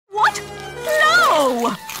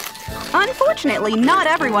Unfortunately, not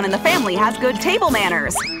everyone in the family has good table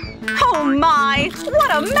manners. Oh my!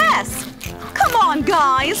 What a mess! Come on,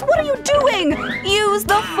 guys! What are you doing? Use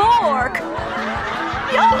the fork!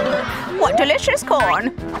 Yum! What delicious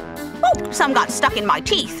corn! Oh, some got stuck in my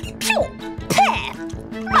teeth. Phew! Peh!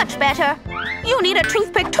 Much better. You need a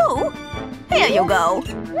toothpick too? Here you go.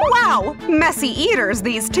 Wow! Messy eaters,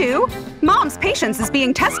 these two! Mom's patience is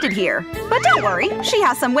being tested here. But don't worry, she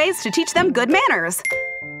has some ways to teach them good manners.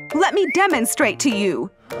 Let me demonstrate to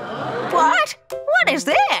you. What? What is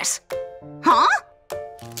this? Huh?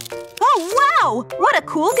 Oh, wow! What a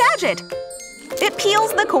cool gadget! It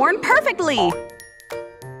peels the corn perfectly!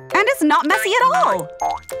 And it's not messy at all!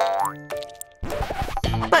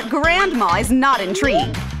 But Grandma is not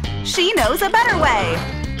intrigued. She knows a better way.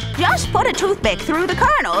 Just put a toothpick through the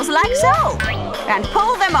kernels like so, and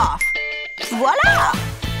pull them off. Voila!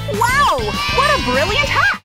 Wow! What a brilliant hack!